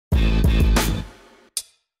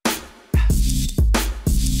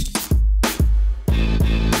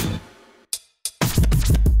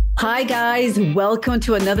Hi guys, welcome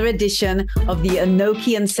to another edition of the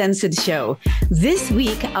ANOKHI Uncensored Show. This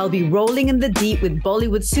week, I'll be rolling in the deep with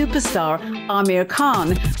Bollywood superstar AAMIR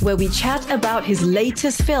KHAN, where we chat about his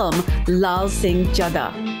latest film, LAAL SINGH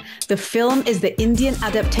CHADDHA. The film is the Indian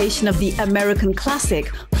adaptation of the American classic,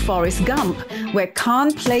 Forrest Gump, where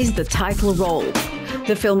Khan plays the title role.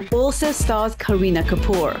 The film also stars Kareena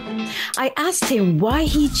Kapoor. I asked him why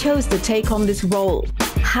he chose to take on this role,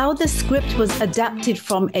 how the script was adapted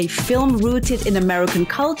from a film rooted in American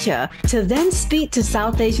culture to then speak to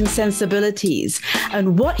South Asian sensibilities,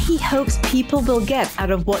 and what he hopes people will get out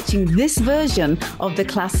of watching this version of the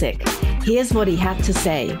classic. Here's what he had to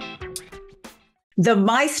say. The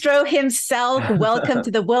maestro himself, welcome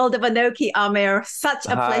to the world of ANOKHI, AAMIR. Such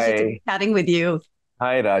a pleasure to be chatting with you.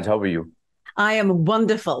 Hi, Raj. How are you? I am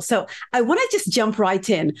wonderful. So I want to just jump right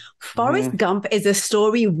in. Forrest Gump is a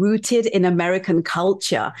story rooted in American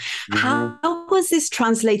culture. How was this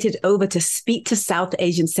translated over to speak to South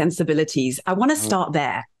Asian sensibilities? I want to start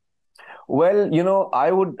there. Well, you know, I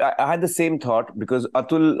had the same thought because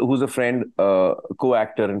Atul, who's a friend,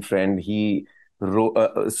 co-actor and friend, he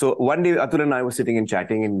wrote. So one day Atul and I were sitting and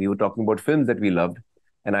chatting, and we were talking about films that we loved.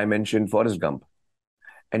 And I mentioned Forrest Gump.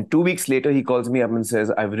 And 2 weeks later, he calls me up and says,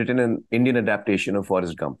 I've written an Indian adaptation of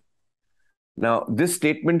Forrest Gump. Now, this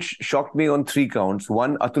statement shocked me on 3 counts.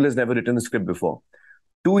 1, Atul has never written a script before.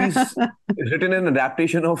 2, he's written an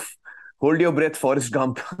adaptation of Hold Your Breath, Forrest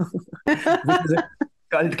Gump, which is a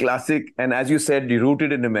cult classic. And as you said,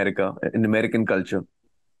 rooted in America, in American culture.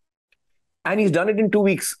 And he's done it in 2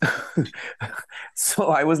 weeks. So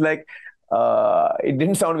I was like, it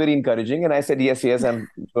didn't sound very encouraging. And I said, yes, I'm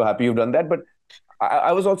so happy you've done that. But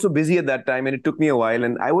I was also busy at that time, and it took me a while,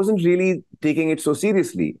 and I wasn't really taking it so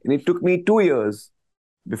seriously. And it took me 2 years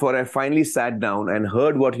before I finally sat down and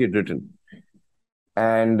heard what he had written.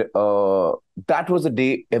 And that was the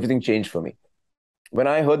day everything changed for me. When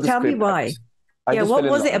I heard the script... Tell me why. What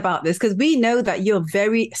was it about this? Because we know that you're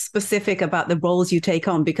very specific about the roles you take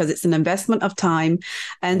on because it's an investment of time,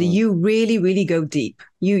 and you really, really go deep.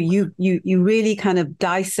 You really kind of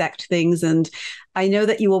dissect things, and I know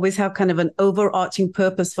that you always have kind of an overarching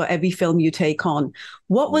purpose for every film you take on.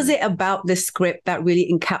 What was it about this script that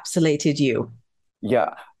really encapsulated you?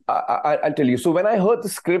 Yeah, I'll tell you. So when I heard the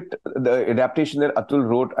script, the adaptation that Atul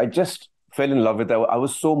wrote, I just fell in love with it. I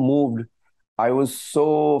was so moved. I was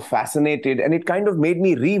so fascinated, and it kind of made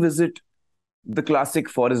me revisit the classic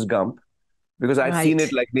Forrest Gump because I'd seen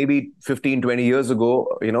it like maybe 15, 20 years ago.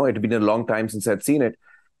 You know, it had been a long time since I'd seen it.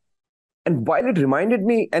 And while it reminded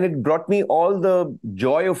me and it brought me all the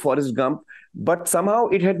joy of Forrest Gump, but somehow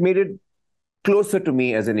it had made it closer to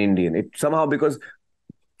me as an Indian. It somehow, because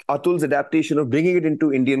Atul's adaptation of bringing it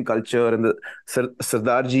into Indian culture and the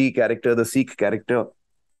Sardarji character, the Sikh character,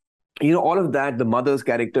 you know, all of that, the mother's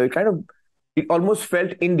character, it almost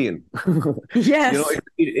felt Indian. Yes. You know,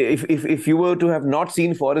 if you were to have not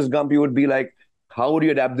seen Forrest Gump, you would be like, how would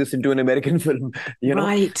you adapt this into an American film? You know,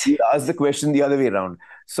 you ask the question the other way around.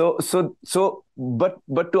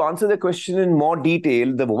 But to answer the question in more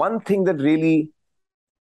detail, the one thing that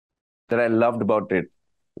I loved about it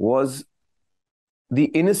was the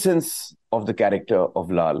innocence of the character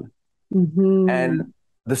of Lal and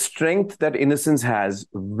the strength that innocence has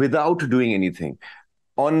without doing anything.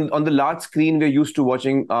 On the large screen, we're used to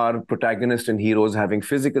watching our protagonists and heroes having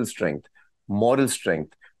physical strength, moral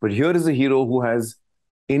strength. But here is a hero who has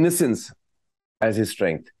innocence as his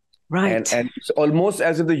strength. Right. And it's almost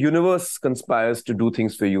as if the universe conspires to do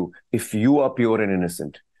things for you if you are pure and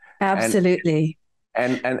innocent. Absolutely.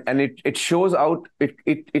 And it shows out,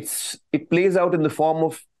 it plays out in the form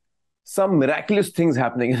of some miraculous things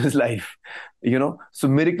happening in his life. You know, so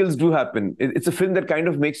miracles do happen. It's a film that kind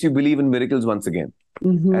of makes you believe in miracles once again.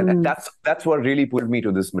 And that's what really pulled me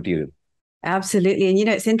to this material. Absolutely. And, you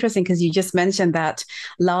know, it's interesting because you just mentioned that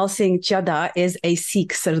LAAL SINGH CHADDHA is a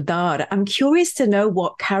Sikh Sardar. I'm curious to know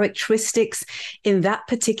what characteristics in that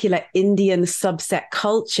particular Indian subset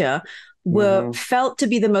culture were felt to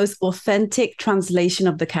be the most authentic translation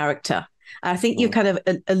of the character. I think you kind of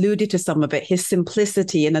alluded to some of it, his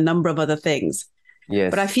simplicity and a number of other things. Yes.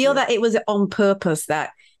 But I feel that it was on purpose that,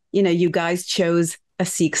 you know, you guys chose a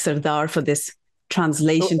Sikh Sardar for this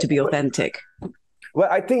translation to be authentic. Well,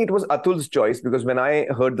 I think it was Atul's choice because when I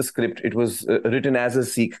heard the script, it was written as a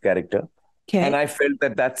Sikh character. Okay. And I felt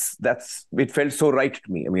that it felt so right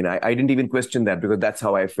to me. I mean, I didn't even question that because that's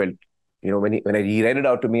how I felt. You know, when he read it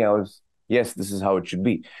out to me, I was, yes, this is how it should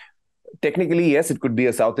be. Technically, yes, it could be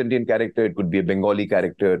a South Indian character. It could be a Bengali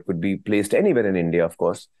character. It could be placed anywhere in India, of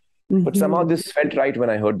course. But somehow this felt right when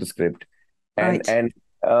I heard the script. And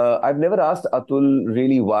I've never asked Atul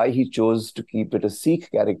really why he chose to keep it a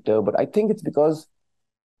Sikh character, but I think it's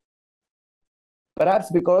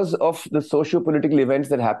perhaps because of the socio-political events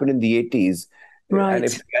that happened in the 80s. And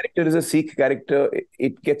if Right. the character is a Sikh character,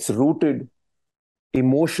 it gets rooted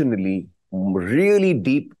emotionally, really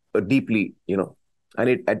deeply, and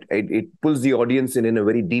it pulls the audience in a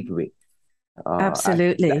very deep way.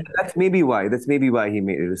 Absolutely. That's maybe why. That's maybe why he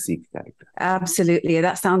made it a Sikh character. Absolutely.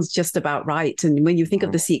 That sounds just about right. And when you think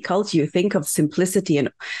of the Sikh culture, you think of simplicity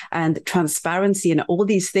and transparency and all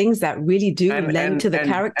these things that really do And lend and to the and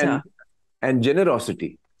character. and and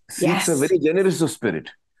generosity. Sikhs are Yes, very generous of spirit.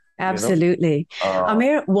 You know. absolutely. Uh,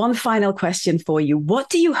 Amir, one final question for you. What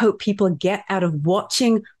do you hope people get out of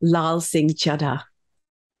watching Lal Singh Chadha?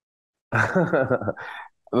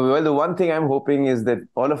 well, the one thing I'm hoping is that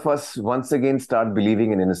all of us once again start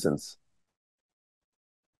believing in innocence.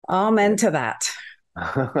 Amen to that.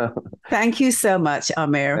 Thank you so much,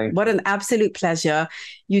 Amir. Thank What you. an absolute pleasure.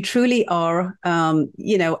 You truly are,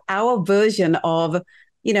 our version of,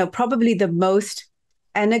 probably the most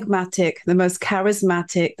enigmatic, the most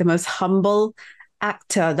charismatic, the most humble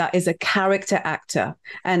actor that is a character actor.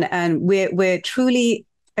 And we're truly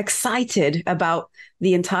excited about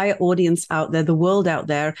the entire audience out there, the world out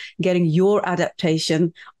there, getting your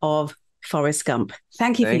adaptation of Forrest Gump.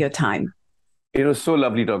 Thank you for Thank your you. time. It was so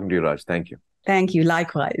lovely talking to you, Raj. Thank you. Thank you.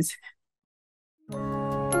 Likewise.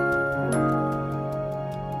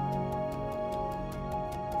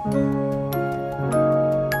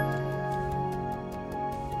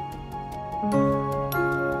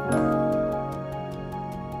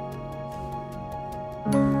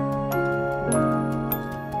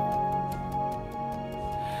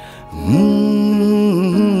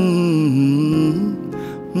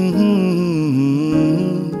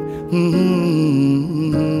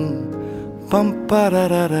 Pam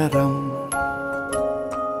parararam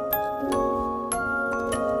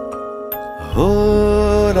हो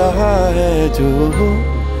रहा है जो हो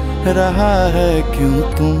रहा है क्यों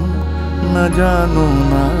तुम न जानो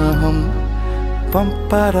ना हम पम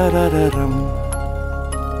पररररम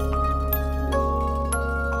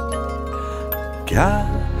क्या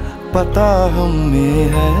पता हम में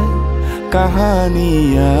है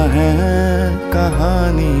कहानियां हैं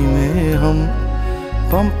कहानी में हम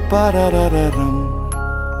पम पररररम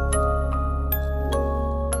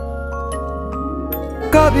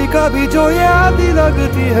कभी कभी जो ये आधी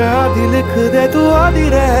लगती है आधी लिख दे तू आधी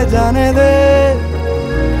रह जाने दे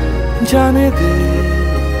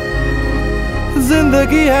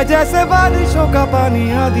जिंदगी है जैसे बारिशों का पानी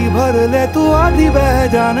आधी भर ले तू आधी बह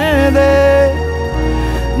जाने दे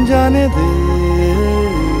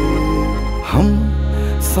हम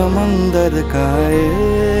समंदर का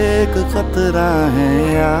एक खतरा है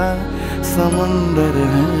या समंदर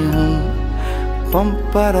हैं हम पम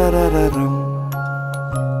पररररम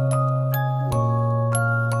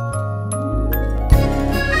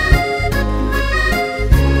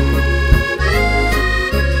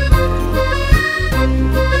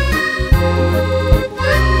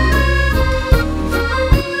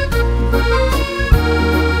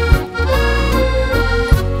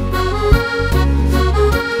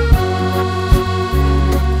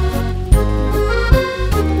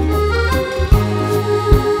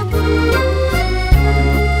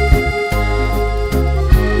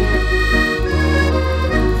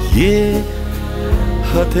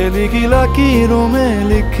हथेली की लकीरों में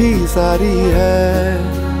लिखी सारी है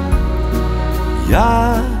या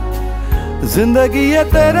जिंदगी ये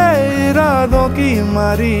तेरे इरादों की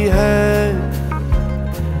मारी है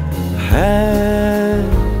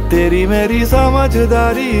तेरी मेरी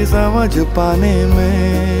समझदारी समझ पाने में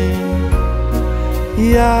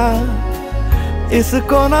या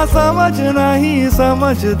इसको ना समझना ही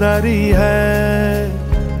समझदारी है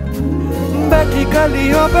बैठी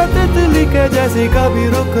कलियों पे तितली के जैसी कभी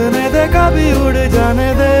रुकने दे कभी उड़ जाने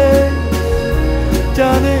दे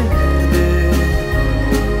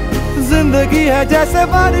जिंदगी है जैसे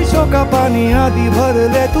बारिशों का पानी आधी भर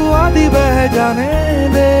ले तू आधी बह जाने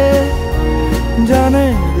दे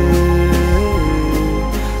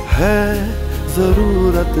है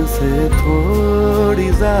जरूरत से थोड़ी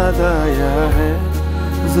ज्यादा या है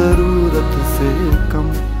जरूरत से कम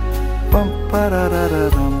पम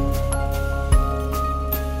पररररम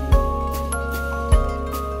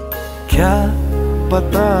क्या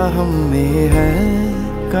पता हम में है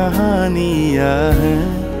कहानियां हैं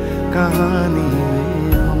कहानी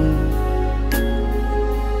में हम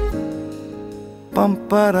पम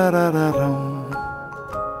पररररम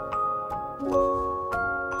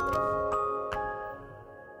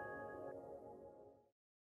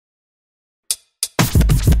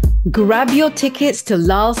Grab your tickets to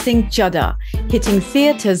LAAL Singh ChadDha, hitting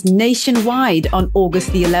theatres nationwide on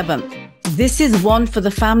August the 11th. This is one for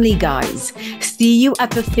the family, guys. See you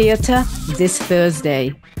at the theatre this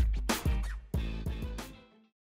Thursday.